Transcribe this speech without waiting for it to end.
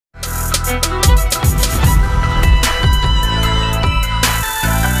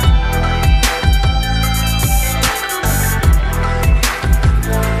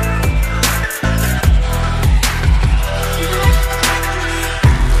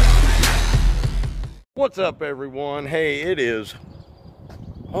What's up, everyone? Hey, it is,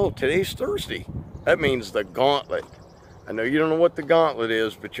 today's Thursday. That means the gauntlet. I know you don't know what the gauntlet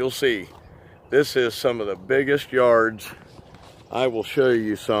is, but you'll see. This is some of the biggest yards. I will show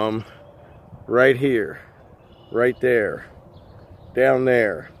you some right here, right there, down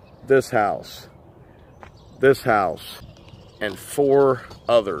there, this house, and 4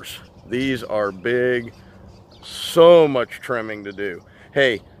 others. These are big, so much trimming to do.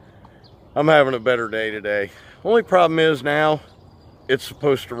 Hey, I'm having a better day today. Only problem is now it's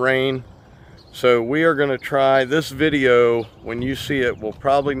supposed to rain. So we are gonna try this video. When you see it, will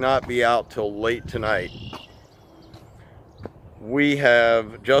probably not be out till late tonight.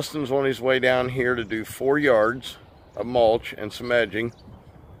 Justin's on his way down here to do 4 yards of mulch and some edging.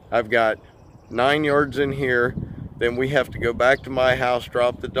 I've got 9 yards in here. Then we have to go back to my house,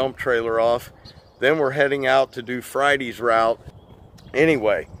 drop the dump trailer off. Then we're heading out to do Friday's route.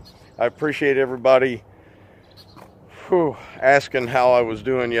 Anyway, I appreciate everybody asking how I was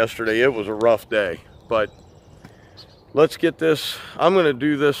doing yesterday. It was a rough day, but let's get this. I'm going to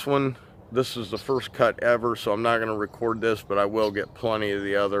do this one. This is the first cut ever, so I'm not going to record this, but I will get plenty of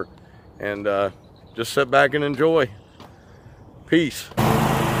the other. And just sit back and enjoy. Peace.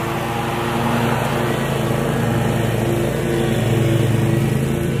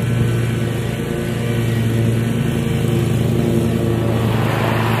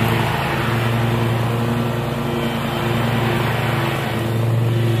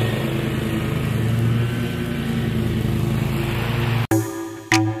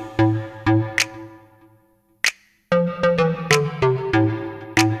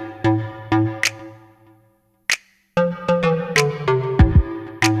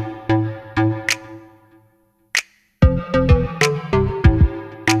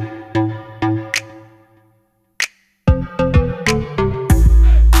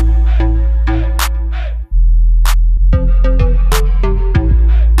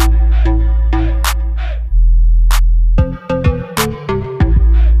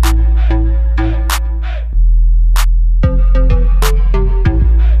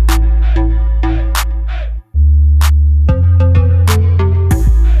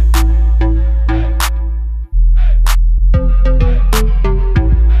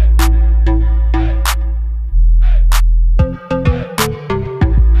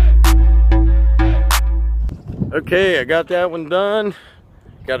 Okay, I got that one done.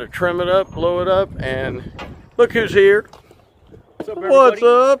 Got to trim it up, blow it up, and look who's here. What's up, everybody? What's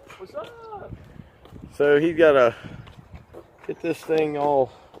up? What's up? So he's got to get this thing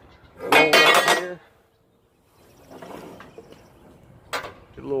all rolled up here.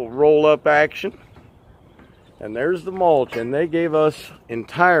 Get a little roll up action. And there's the mulch, and they gave us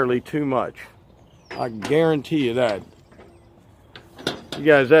entirely too much. I guarantee you that. You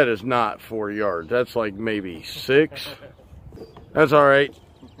guys, that is not 4 yards. That's like maybe 6. That's all right.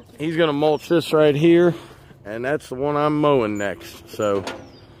 He's gonna mulch this right here, and that's the one I'm mowing next. So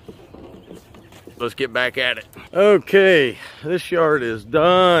let's get back at it. Okay, this yard is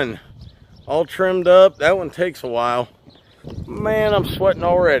done. All trimmed up. That one takes a while. Man, I'm sweating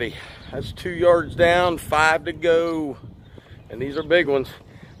already. That's 2 yards down, 5 to go. And these are big ones.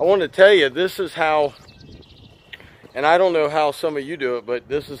 I want to tell you, this is how, and I don't know how some of you do it, but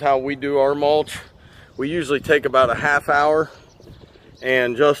this is how we do our mulch. We usually take about a half hour,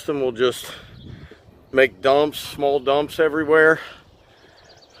 and Justin will just make dumps, small dumps everywhere.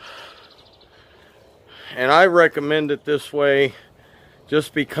 And I recommend it this way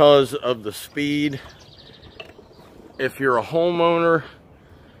just because of the speed. If you're a homeowner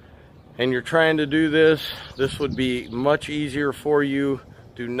and you're trying to do this, this would be much easier for you.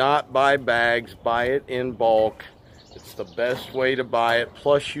 Do not buy bags, buy it in bulk. It's the best way to buy it,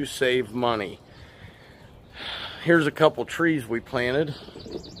 plus you save money. Here's a couple trees we planted.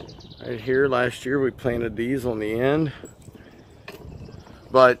 Right here, last year we planted these on the end.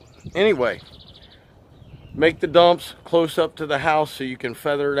 But anyway, make the dumps close up to the house so you can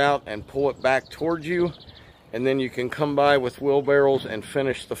feather it out and pull it back towards you. And then you can come by with wheelbarrows and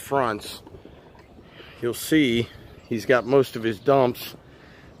finish the fronts. You'll see he's got most of his dumps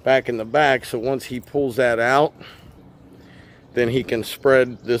back in the back, so once he pulls that out, then he can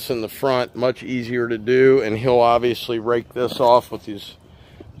spread this in the front, much easier to do, and he'll obviously rake this off with his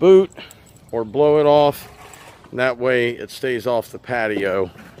boot or blow it off, and that way it stays off the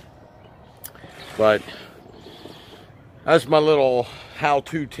patio. But that's my little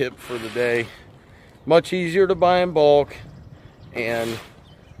how-to tip for the day. Much easier to buy in bulk, and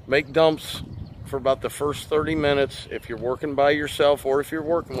make dumps for about the first 30 minutes. If you're working by yourself or if you're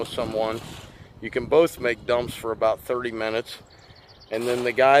working with someone, you can both make dumps for about 30 minutes. And then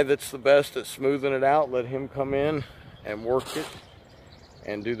the guy that's the best at smoothing it out, let him come in and work it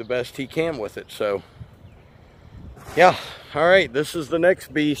and do the best he can with it. So yeah, all right, this is the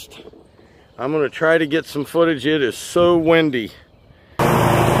next beast. I'm gonna try to get some footage. It is so windy.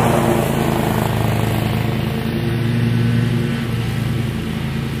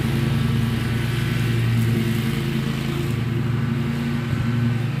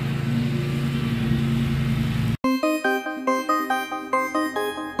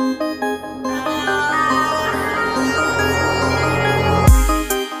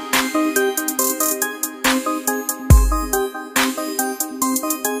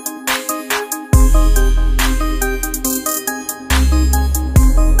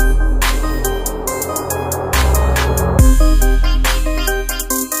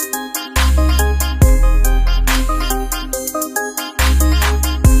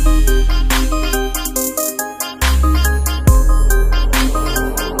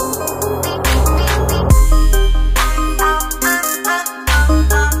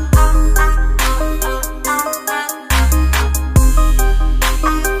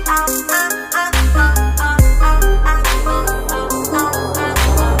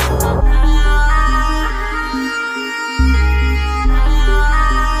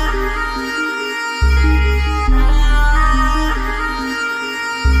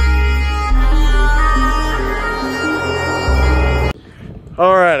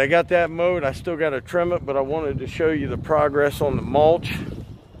 All right, I got that mowed. I still got to trim it, but I wanted to show you the progress on the mulch.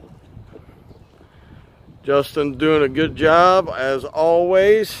 Justin's doing a good job as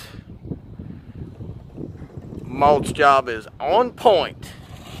always. Mulch job is on point.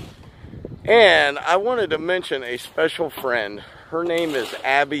 And I wanted to mention a special friend. Her name is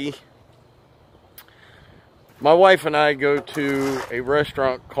Abby. My wife and I go to a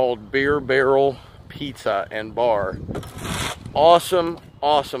restaurant called Beer Barrel Pizza and Bar.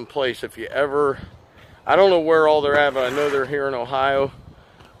 Awesome place. If you ever, I don't know where all they're at, but I know they're here in Ohio.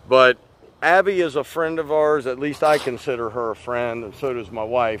 But Abby is a friend of ours. At least I consider her a friend, and so does my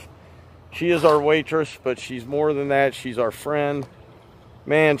wife. She is our waitress, but she's more than that. She's our friend.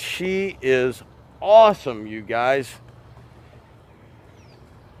 Man, she is awesome, you guys.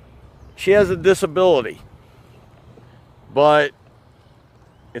 She has a disability, but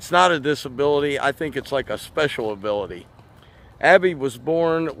it's not a disability. I think it's like a special ability. Abby was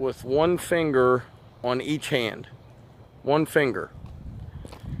born with one finger on each hand. One finger.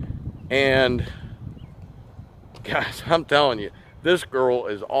 And guys, I'm telling you, this girl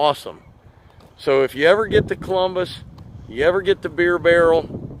is awesome. So if you ever get to Columbus, you ever get to Beer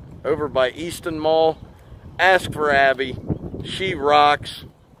Barrel over by Easton Mall, ask for Abby. She rocks.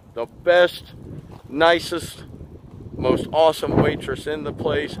 The best, nicest, most awesome waitress in the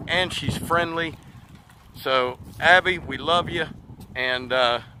place, and she's friendly. So Abby, we love you, and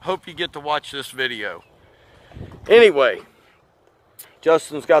hope you get to watch this video. Anyway,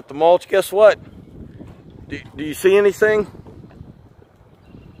 Justin's got the mulch. Guess what? Do you see anything?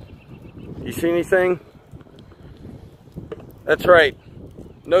 You see anything? That's right.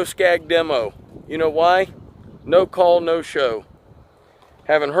 No Skag demo. You know why? No call, no show.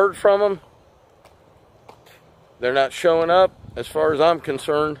 Haven't heard from them. They're not showing up as far as I'm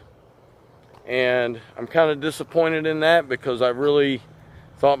concerned. And I'm kind of disappointed in that, because I really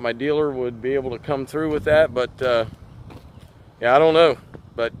thought my dealer would be able to come through with that. But yeah, I don't know.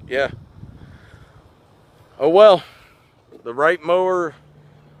 But yeah. Oh well. The right mower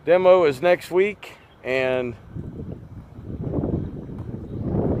demo is next week, and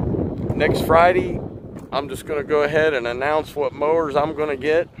next Friday I'm just going to go ahead and announce what mowers I'm going to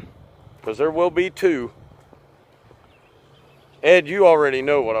get, because there will be two. Ed, you already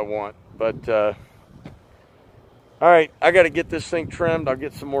know what I want, but all right, I got to get this thing trimmed. I'll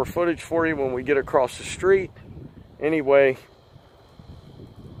get some more footage for you when we get across the street. Anyway,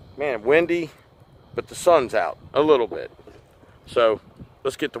 man, windy, but the sun's out a little bit, so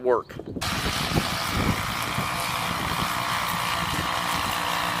let's get to work.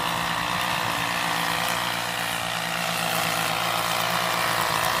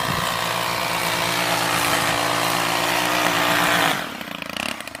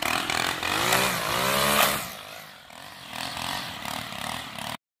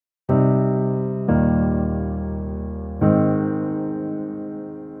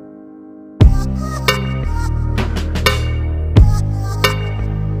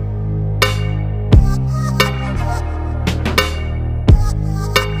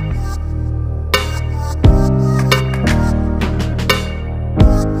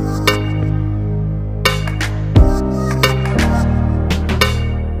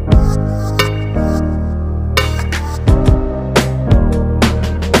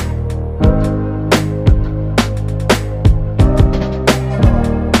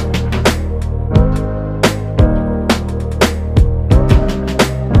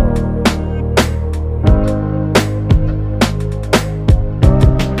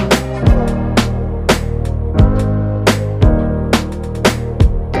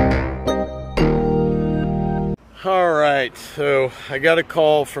 Alright, so I got a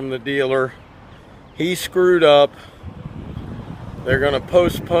call from the dealer. He screwed up. They're going to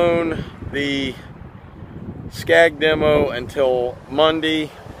postpone the Skag demo until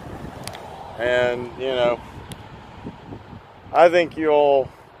Monday. And, you know, I think you all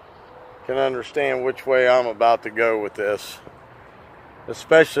can understand which way I'm about to go with this.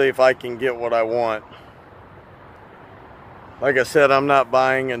 Especially if I can get what I want. Like I said, I'm not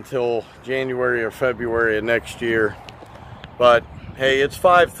buying until January or February of next year. But, hey, it's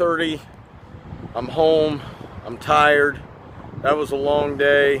 5:30. I'm home. I'm tired. That was a long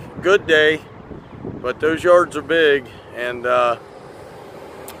day. Good day. But those yards are big. And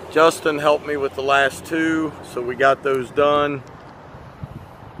Justin helped me with the last two. So we got those done.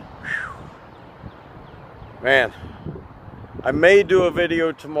 Whew. Man. I may do a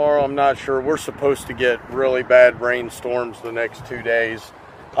video tomorrow, I'm not sure. We're supposed to get really bad rainstorms the next 2 days.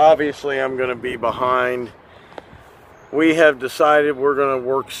 Obviously, I'm going to be behind. We have decided we're going to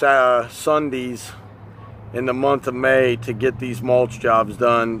work Sundays in the month of May to get these mulch jobs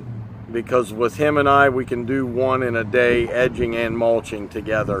done. Because with him and I, we can do one in a day, edging and mulching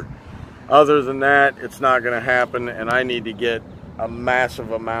together. Other than that, it's not going to happen, and I need to get a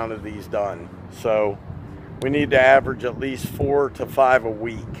massive amount of these done. So we need to average at least 4 to 5 a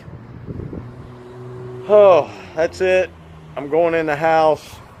week. Oh, that's it. I'm going in the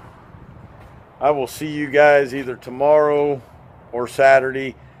house. I will see you guys either tomorrow or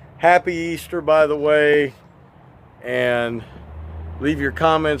Saturday. Happy Easter, by the way. And leave your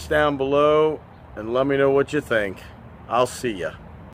comments down below and let me know what you think. I'll see ya.